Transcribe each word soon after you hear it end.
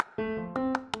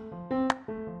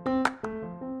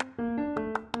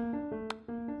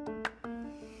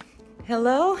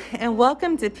Hello and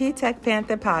welcome to P-Tech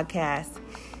Panther Podcast.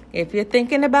 If you're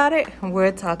thinking about it,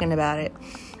 we're talking about it.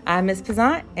 I'm Ms.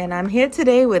 Pazant and I'm here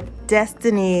today with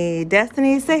Destiny.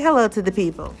 Destiny, say hello to the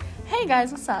people. Hey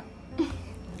guys, what's up?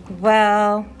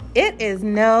 Well, it is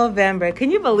November. Can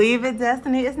you believe it,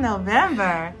 Destiny? It's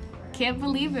November. Can't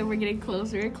believe it. We're getting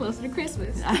closer and closer to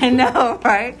Christmas. I know,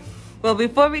 right? Well,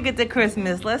 before we get to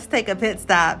Christmas, let's take a pit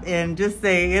stop and just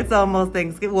say it's almost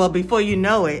Thanksgiving. Well, before you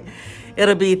know it,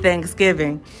 it'll be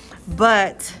Thanksgiving.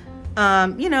 But,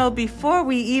 before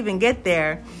we even get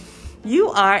there, you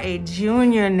are a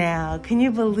junior now. Can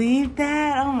you believe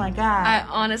that? Oh, my God. I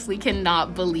honestly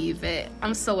cannot believe it.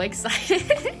 I'm so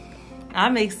excited.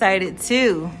 I'm excited,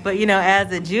 too. But,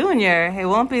 as a junior, it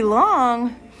won't be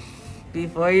long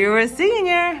before you're a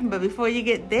senior. But before you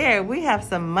get there, we have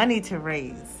some money to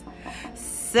raise.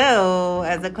 So,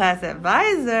 as a class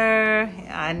advisor,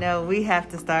 I know we have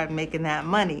to start making that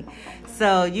money.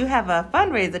 So, you have a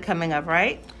fundraiser coming up,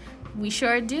 right? We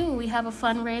sure do. We have a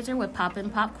fundraiser with Poppin'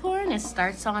 Popcorn. It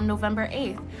starts on November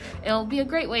 8th. It'll be a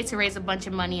great way to raise a bunch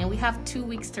of money, and we have 2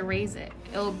 weeks to raise it.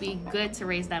 It'll be good to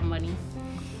raise that money.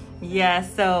 Yeah,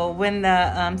 so when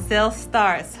the sale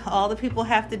starts, all the people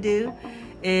have to do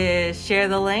is share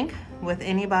the link with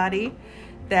anybody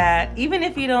that, even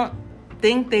if you don't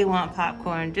think they want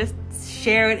popcorn, just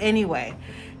share it anyway,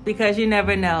 because you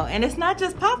never know. And it's not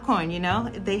just popcorn,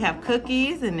 they have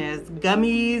cookies and there's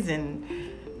gummies and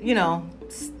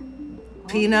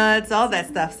peanuts, all that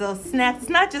stuff. So snacks,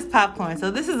 it's not just popcorn. So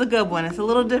this is a good one. It's a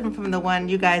little different from the one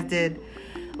you guys did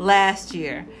last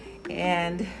year.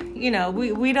 And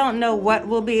we don't know what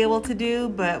we'll be able to do,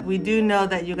 but we do know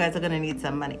that you guys are going to need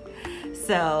some money.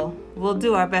 So we'll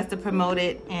do our best to promote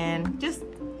it, and just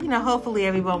hopefully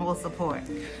everyone will support.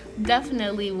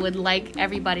 Definitely would like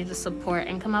everybody to support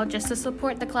and come out just to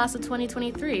support the class of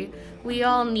 2023. We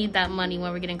all need that money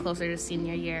when we're getting closer to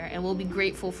senior year, and we'll be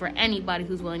grateful for anybody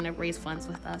who's willing to raise funds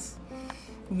with us.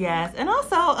 Yes, and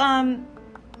also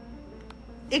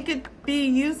it could be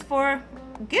used for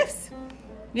gifts.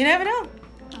 You never know,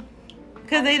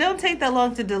 because they don't take that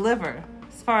long to deliver,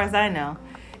 as far as I know.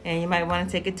 And you might want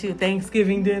to take it to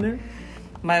Thanksgiving dinner.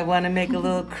 Might want to make a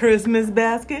little Christmas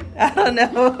basket. I don't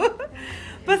know.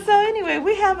 But so anyway,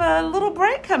 we have a little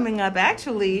break coming up,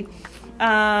 actually.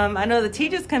 I know the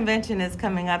teachers' convention is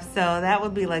coming up, so that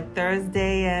would be like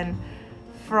Thursday and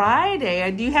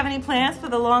Friday. Do you have any plans for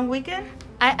the long weekend?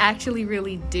 I actually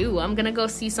really do. I'm going to go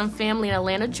see some family in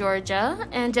Atlanta, Georgia,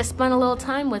 and just spend a little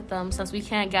time with them since we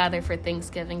can't gather for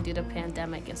Thanksgiving due to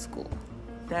pandemic and school.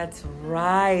 That's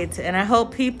right. And I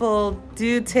hope people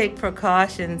do take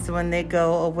precautions when they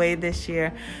go away this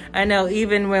year. I know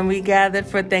even when we gathered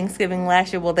for Thanksgiving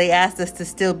last year, they asked us to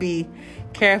still be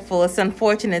careful. It's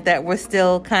unfortunate that we're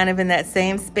still kind of in that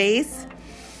same space,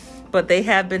 but they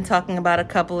have been talking about a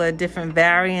couple of different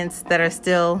variants that are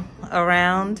still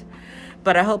around.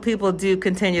 But I hope people do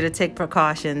continue to take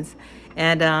precautions.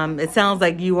 And it sounds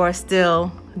like you are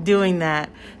still doing that.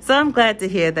 So I'm glad to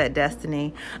hear that,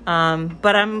 Destiny.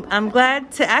 But I'm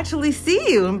glad to actually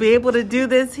see you and be able to do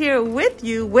this here with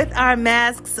you with our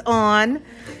masks on.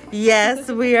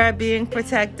 Yes, we are being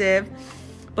protective.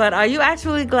 But are you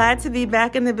actually glad to be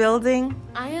back in the building?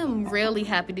 I am really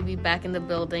happy to be back in the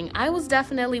building. I was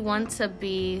definitely one to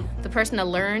be the person to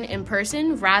learn in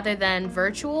person rather than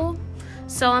virtual.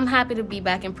 So I'm happy to be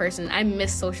back in person. I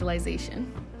miss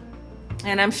socialization.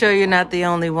 And I'm sure you're not the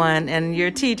only one, and your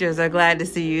teachers are glad to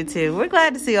see you too. We're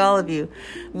glad to see all of you.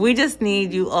 We just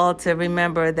need you all to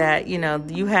remember that,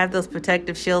 you have those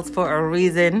protective shields for a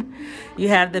reason. You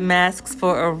have the masks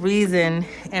for a reason,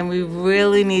 and we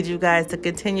really need you guys to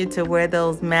continue to wear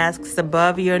those masks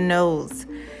above your nose.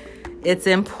 It's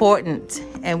important,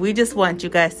 and we just want you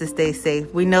guys to stay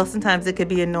safe. We know sometimes it could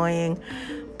be annoying,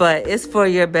 but it's for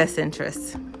your best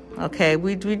interests. Okay,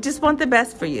 we just want the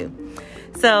best for you.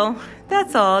 So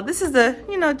that's all. This is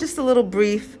just a little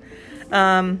brief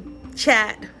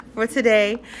chat for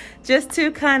today, just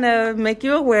to kind of make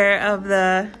you aware of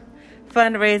the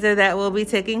fundraiser that will be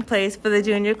taking place for the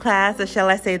junior class, or shall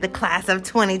I say the class of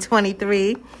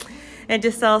 2023, and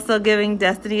just also giving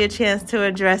Destiny a chance to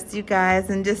address you guys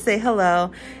and just say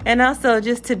hello, and also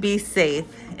just to be safe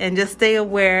and just stay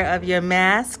aware of your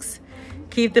masks.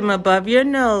 Keep them above your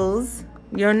nose,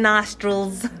 your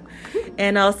nostrils,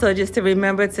 and also just to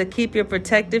remember to keep your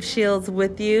protective shields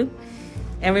with you,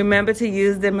 and remember to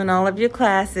use them in all of your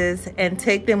classes and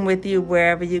take them with you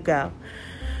wherever you go.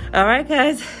 All right,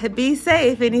 guys, be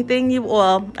safe. I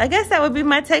guess that would be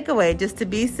my takeaway, just to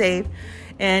be safe,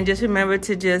 and just remember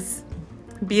to just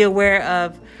be aware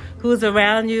of who's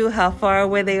around you, how far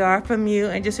away they are from you.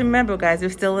 And just remember, guys, we're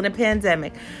still in a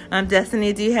pandemic.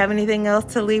 Destiny, do you have anything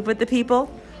else to leave with the people?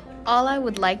 All I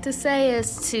would like to say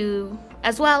is to,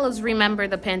 as well as remember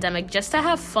the pandemic, just to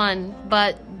have fun,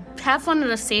 but have fun in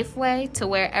a safe way to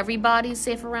where everybody's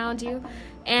safe around you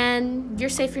and you're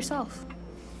safe yourself.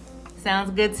 Sounds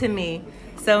good to me.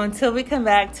 So until we come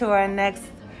back to our next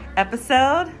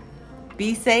episode,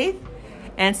 be safe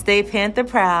and stay Panther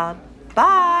proud.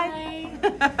 Bye.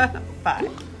 Bye. Bye.